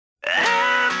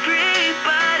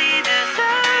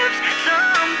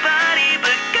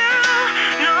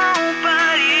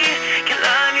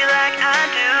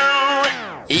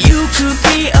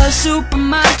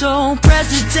supermodel,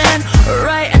 president,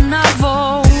 write a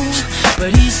novel.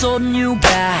 But he's holding you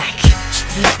back,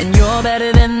 and you're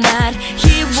better than that.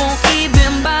 He won't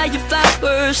even buy you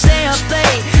flowers, stay up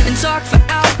late and talk for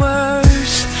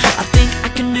hours. I think I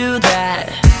can do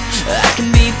that, I can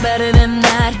be better than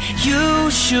that. You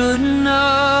should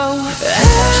know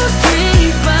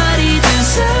everybody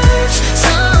deserves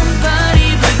somebody,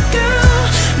 but girl,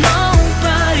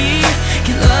 nobody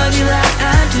can love you like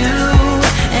I do.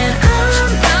 And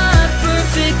I'm not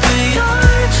perfect, but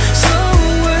you're so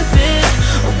worth it.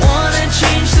 I wanna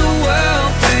change the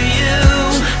world for you.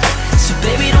 So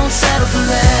baby, don't settle for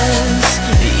less.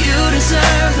 You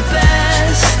deserve the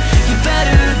best. You're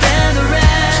better than the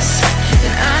rest,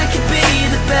 and I could be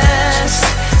the best.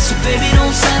 So baby,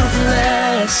 don't settle for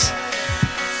less.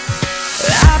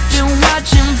 I've been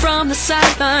watching from the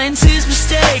sidelines. His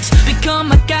mistakes become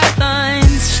my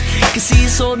guidelines, 'cause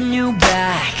he's holding you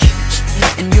back,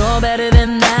 and you're better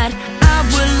than that. I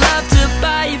would love to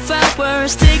buy you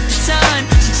flowers, take the time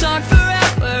to talk forever.